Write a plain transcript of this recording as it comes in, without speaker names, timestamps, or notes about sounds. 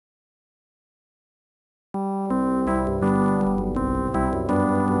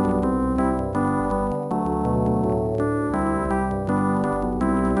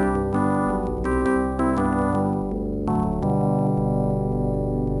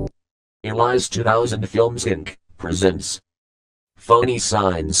Eli's 2000 Films Inc. presents Phony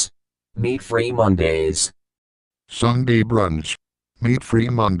Signs. Meat Free Mondays. Sunday brunch. Meat free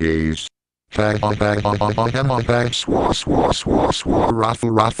Mondays. Raffle,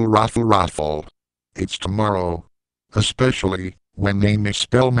 raffle. It's tomorrow. Especially when they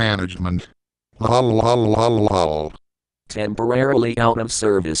misspell management. Lol. Temporarily out of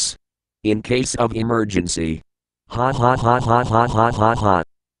service. In case of emergency. Ha ha ha ha ha ha ha ha.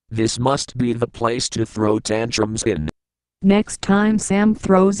 This must be the place to throw tantrums in. Next time Sam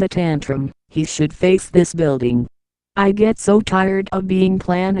throws a tantrum, he should face this building. I get so tired of being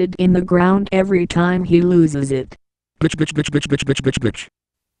planted in the ground every time he loses it. Bitch.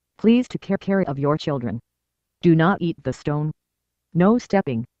 Please take care of your children. Do not eat the stone. No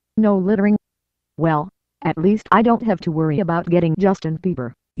stepping. No littering. Well, at least I don't have to worry about getting Justin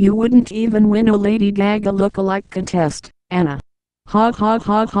Bieber. You wouldn't even win a Lady Gaga look-alike contest, Anna. Hog.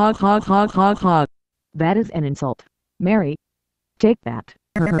 That is an insult. Mary. Take that.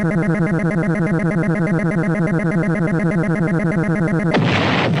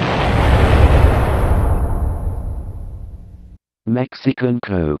 Mexican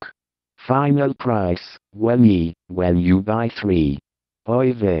Coke. Final price, when you buy 3.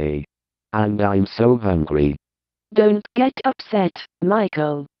 Oy vey. And I'm so hungry. Don't get upset,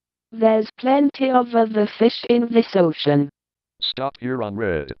 Michael. There's plenty of other fish in this ocean. Stop here on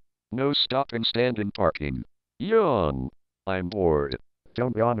red. No stopping, standing, parking. Yawn. I'm bored.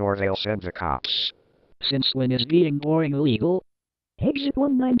 Don't yawn or they'll send the cops. Since when is being boring illegal? Exit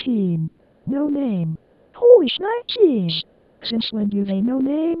 119. No name. Holy shnikes. Since when do they no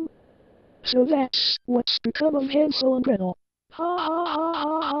name? So that's what's become of Hansel and Gretel. Ha ha ha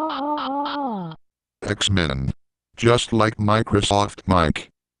ha ha ha ha ha. X-Men. Just like Microsoft Mike.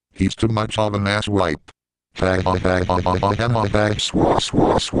 He's too much of an ass wipe. Raffle.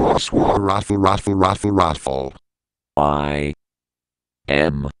 I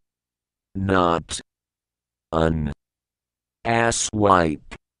am not an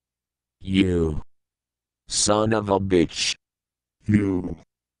asswipe. You son of a bitch. You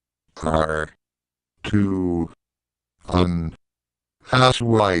are too an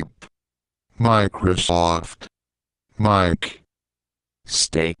asswipe. Microsoft Mike.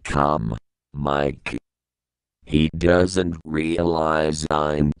 Stay calm, Mike. He doesn't realize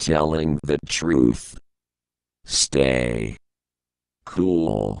I'm telling the truth. Stay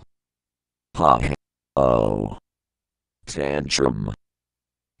cool. Ha. Oh. Tantrum.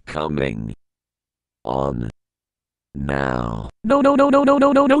 Coming on now. No, damn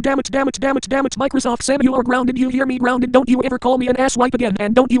it, Microsoft Sam, you are grounded, you hear me, grounded, don't you ever call me an asswipe again,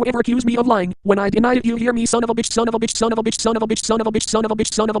 and don't you ever accuse me of lying, when I denied it, you hear me, son of a bitch.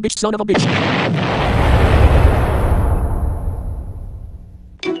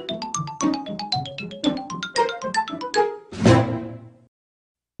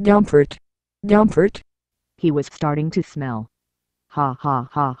 Dumfert. He was starting to smell. Ha ha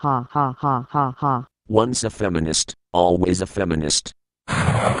ha ha ha ha ha ha. Once a feminist, always a feminist.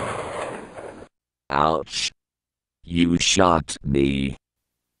 Ouch. You shot me.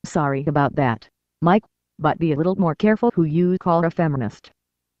 Sorry about that, Mike, but be a little more careful who you call a feminist.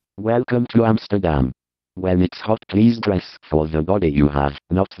 Welcome to Amsterdam. When it's hot, please dress for the body you have,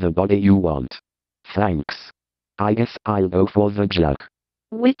 not the body you want. Thanks. I guess I'll go for the jug.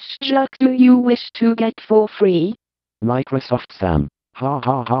 Which jug do you wish to get for free? Microsoft Sam. Ha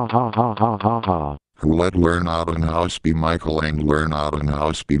ha ha ha ha ha ha ha. Who let learn out and house be Michael and learn out and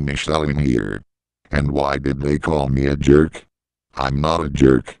house be Michelle in here? And why did they call me a jerk? I'm not a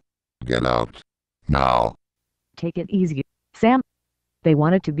jerk. Get out. Now. Take it easy, Sam. They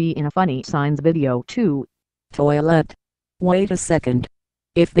wanted to be in a funny signs video too. Toilet. Wait a second.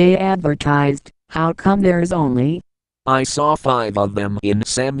 If they advertised, how come there's only? I saw 5 of them in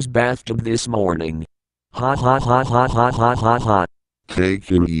Sam's bathtub this morning. Ha ha ha ha ha ha ha ha.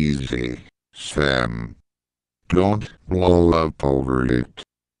 Take it easy, Sam. Don't blow up over it.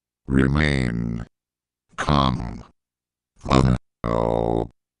 Remain calm.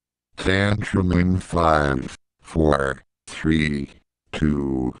 Oh. Tantrum in 5, 4, 3,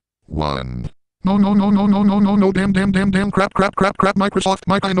 2, 1. No, damn, crap, Microsoft,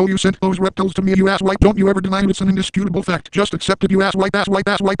 Mike, I know you sent those reptiles to me, you asswipe, don't you ever deny it, it's an indisputable fact, just accept it, you asswipe.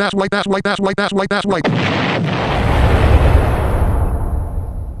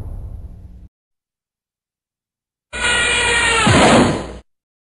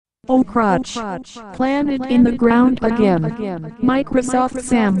 Oh crotch. Planted in the ground again. Microsoft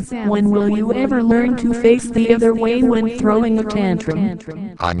Sam, when will you ever learn to face the other way when throwing a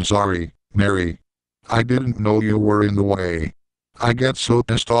tantrum? I'm sorry, Mary. I didn't know you were in the way. I get so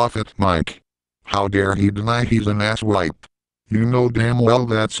pissed off at Mike. How dare he deny he's an asswipe? You know damn well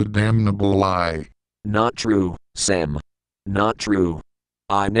that's a damnable lie. Not true, Sam. Not true.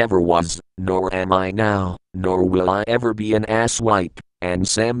 I never was, nor am I now, nor will I ever be an asswipe, and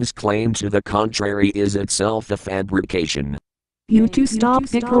Sam's claim to the contrary is itself a fabrication. You two stop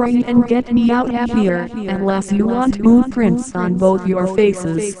bickering and get me out of here, unless you want footprints on both your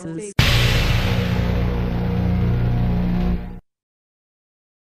faces.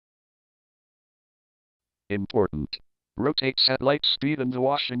 Important. Rotates at light speed in the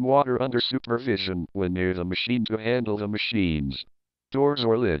washing water under supervision when near the machine to handle the machine's doors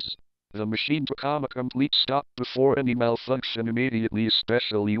or lids. The machine to come a complete stop before any malfunction immediately,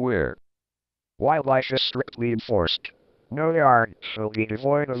 especially where Wildlife is strictly enforced. No yard shall be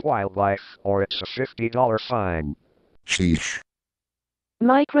devoid of wildlife, or it's a $50 fine. Sheesh.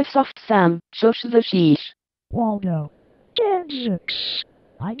 Microsoft Sam, shush the sheesh. Waldo. Kansas.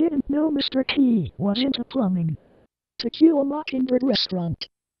 I didn't know Mr. T was into plumbing. Tequila Mockingbird Restaurant.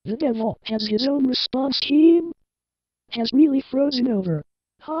 The devil has his own response team. Has really frozen over.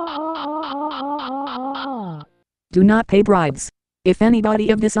 Ha ha ha ha ha ha ha ha. Do not pay bribes. If anybody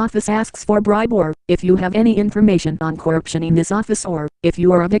of this office asks for bribe, or if you have any information on corruption in this office, or if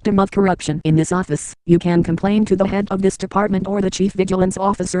you are a victim of corruption in this office, you can complain to the head of this department or the Chief Vigilance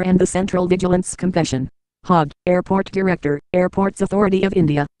Officer and the Central Vigilance Commission. HOD, Airport Director, Airports Authority of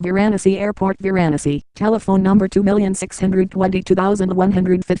India, Varanasi Airport, Varanasi, telephone number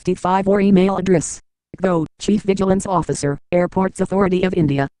 2,622,155 or email address. Go, Chief Vigilance Officer, Airports Authority of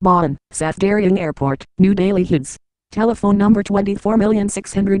India, Bonn, Safdarian Airport, New Delhi Hids. Telephone number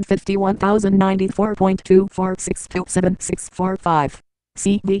 24,651,094.246276445.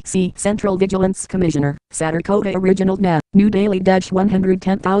 CVC Central Vigilance Commissioner, Sadarkota Original NA, New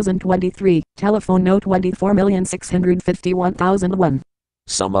Delhi-110,023, telephone note 24,651,001.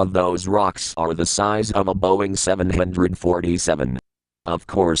 Some of those rocks are the size of a Boeing 747. Of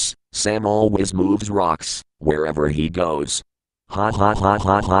course, Sam always moves rocks, wherever he goes. Ha ha ha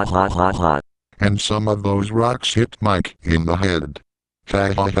ha ha ha ha ha. And some of those rocks hit Mike in the head.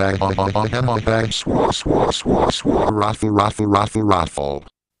 Raffle.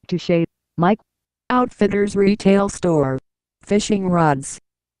 Touche, Mike. Outfitters Retail Store. Fishing rods.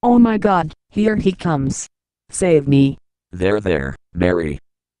 Oh my God, here he comes. Save me. There, Mary.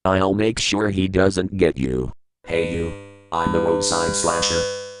 I'll make sure he doesn't get you. Hey you, I'm the roadside slasher.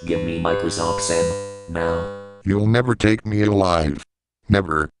 Give me Microsoft Sam, now. You'll never take me alive.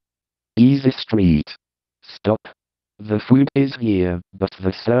 Never. Easy street. Stop. The food is here, but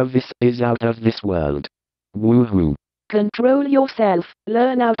the service is out of this world. Woohoo. Control yourself,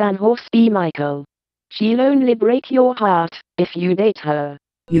 learn out an horse be Michael. She'll only break your heart, if you date her.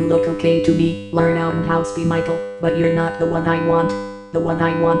 You look okay to me, learn out and house be Michael, but you're not the one I want. The one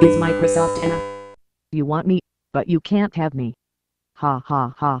I want is Microsoft Anna. You want me, but you can't have me. Ha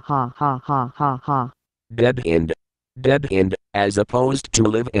ha ha ha ha ha ha ha. Dead end. Dead end, as opposed to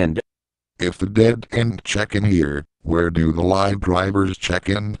live end. If the dead end check in here, where do the live drivers check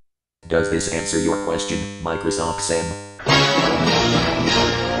in? Does this answer your question, Microsoft Sam?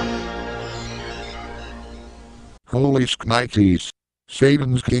 Holy sknighties.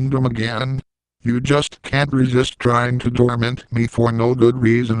 Satan's kingdom again? You just can't resist trying to torment me for no good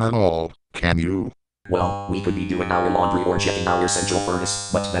reason at all, can you? Well, we could be doing our laundry or checking our central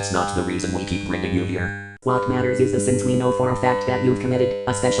furnace, but that's not the reason we keep bringing you here. What matters is the sins we know for a fact that you've committed,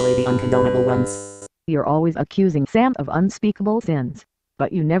 especially the uncondonable ones. You're always accusing Sam of unspeakable sins,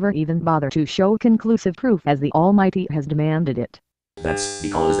 but you never even bother to show conclusive proof as the Almighty has demanded it. That's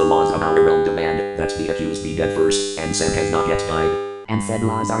because the laws of our realm demand that the accused be dead first, and Sam has not yet died. And said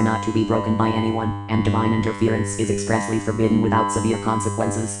laws are not to be broken by anyone, and divine interference is expressly forbidden without severe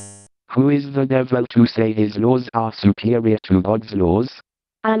consequences. Who is the devil to say his laws are superior to God's laws?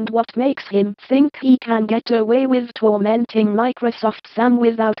 And what makes him think he can get away with tormenting Microsoft Sam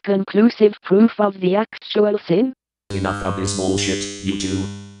without conclusive proof of the actual sin? Enough of this bullshit, you two.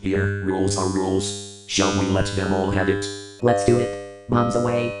 Here, rules are rules. Shall we let them all have it? Let's do it. Bombs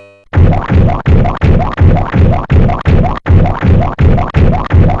away.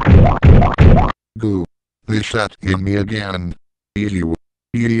 Goo. They shot in me again. You.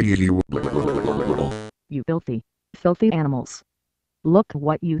 You filthy, filthy animals. Look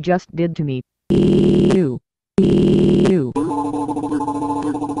what you just did to me. You.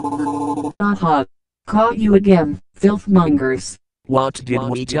 Aha. Caught you again, filthmongers. What did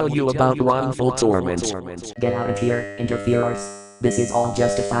we tell you about wrongful torment? Get out of here, interferers. This is all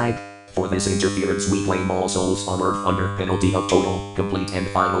justified. For this interference we claim all souls on earth under penalty of total, complete and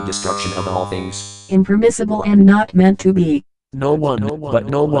final destruction of all things. Impermissible and not meant to be. No one, but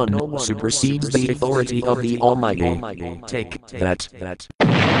no one supersedes the authority of the Almighty. Take that.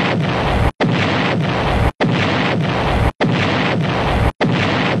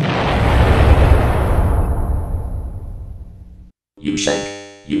 You shank.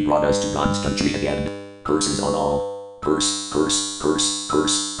 You brought us to God's country again. Curses on all. Curse, curse, curse,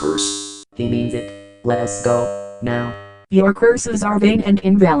 curse, curse. He means it. Let us go, now. Your curses are vain and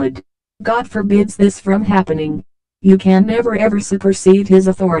invalid. God forbids this from happening. You can never ever supersede his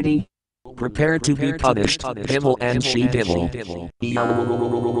authority. Prepare to be punished, devil and she-devil.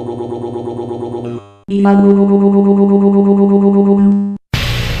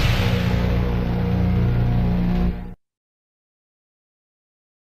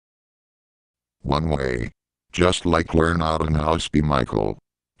 One way. Just like learn out and house be Michael.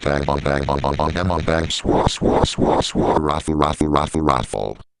 Raffle.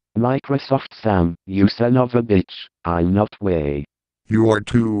 Microsoft Sam, you son of a bitch, I'm not way. You are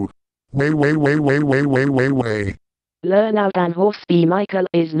too. Way. Learn out and horse be Michael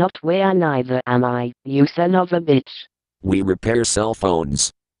is not where neither am I, you son of a bitch. We repair cell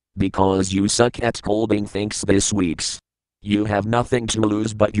phones. Because you suck at holding things this weeks. You have nothing to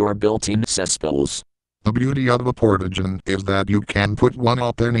lose but your built-in cesspools. The beauty of a portagen is that you can put one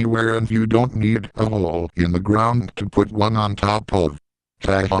up anywhere and you don't need a hole in the ground to put one on top of.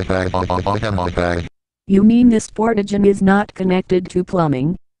 You mean this portagen is not connected to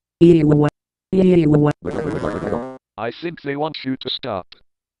plumbing? I think they want you to stop.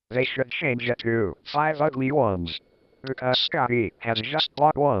 They should change it to 5 ugly ones. Because Scotty has just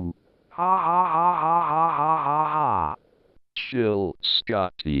bought one. Ha ha ha ha ha ha ha ha. Chill,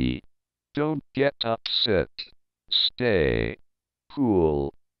 Scotty. Don't get upset. Stay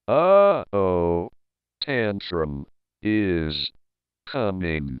cool. Uh-oh. Tantrum is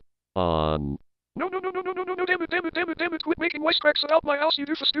coming on. No, damn it, quit making wisecracks about my house, you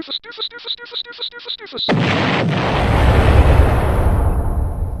doofus.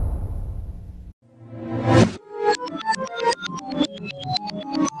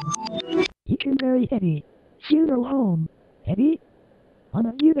 Eaton very heavy. Funeral home. Heavy? On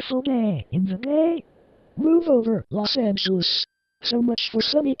a beautiful day in the Bay. Move over, Los Angeles. So much for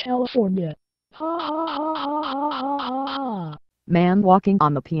sunny California. Ha ha ha ha ha ha ha ha. Man walking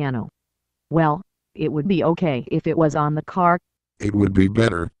on the piano. Well, it would be okay if it was on the car. It would be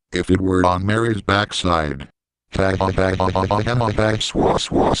better if it were on Mary's backside. Raffle.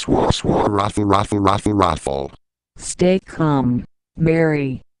 Stay calm,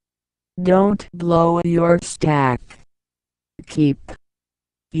 Mary. Don't blow your stack. Keep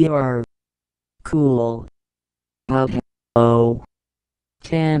your cool. Oh,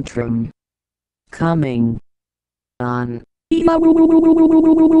 tantrum coming on.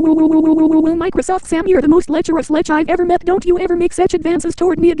 Microsoft Sam, you're the most lecherous lech I've ever met. Don't you ever make such advances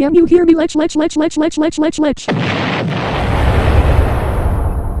toward me again. You hear me? Lech.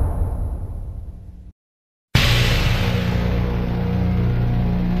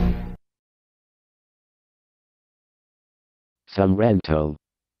 Some rental.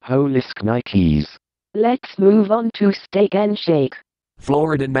 Holy Nikes. Let's move on to Steak and Shake.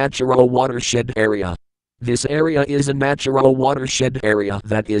 Florida Natural Watershed Area. This area is a natural watershed area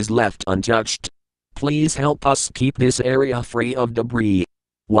that is left untouched. Please help us keep this area free of debris.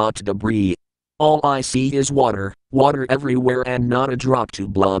 What debris? All I see is water everywhere and not a drop to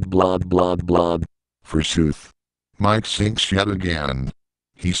blood. Forsooth. Mike sinks yet again.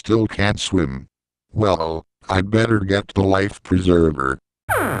 He still can't swim. Well, I'd better get the life preserver.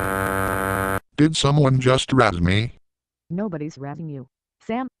 Did someone just razz me? Nobody's razzing you.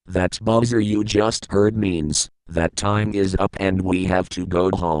 Sam? That buzzer you just heard means that time is up and we have to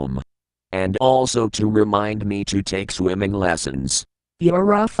go home. And also to remind me to take swimming lessons. Your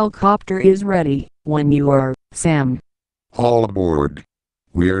Rafflecopter is ready when you are, Sam. All aboard.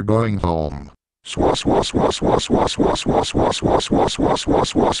 We're going home.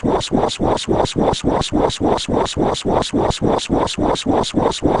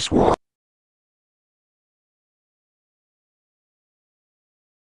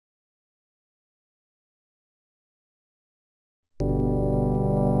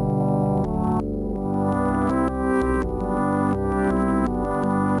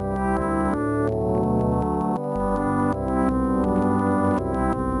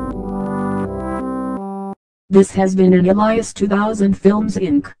 This has been an Elias 2000 Films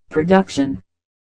Inc. production.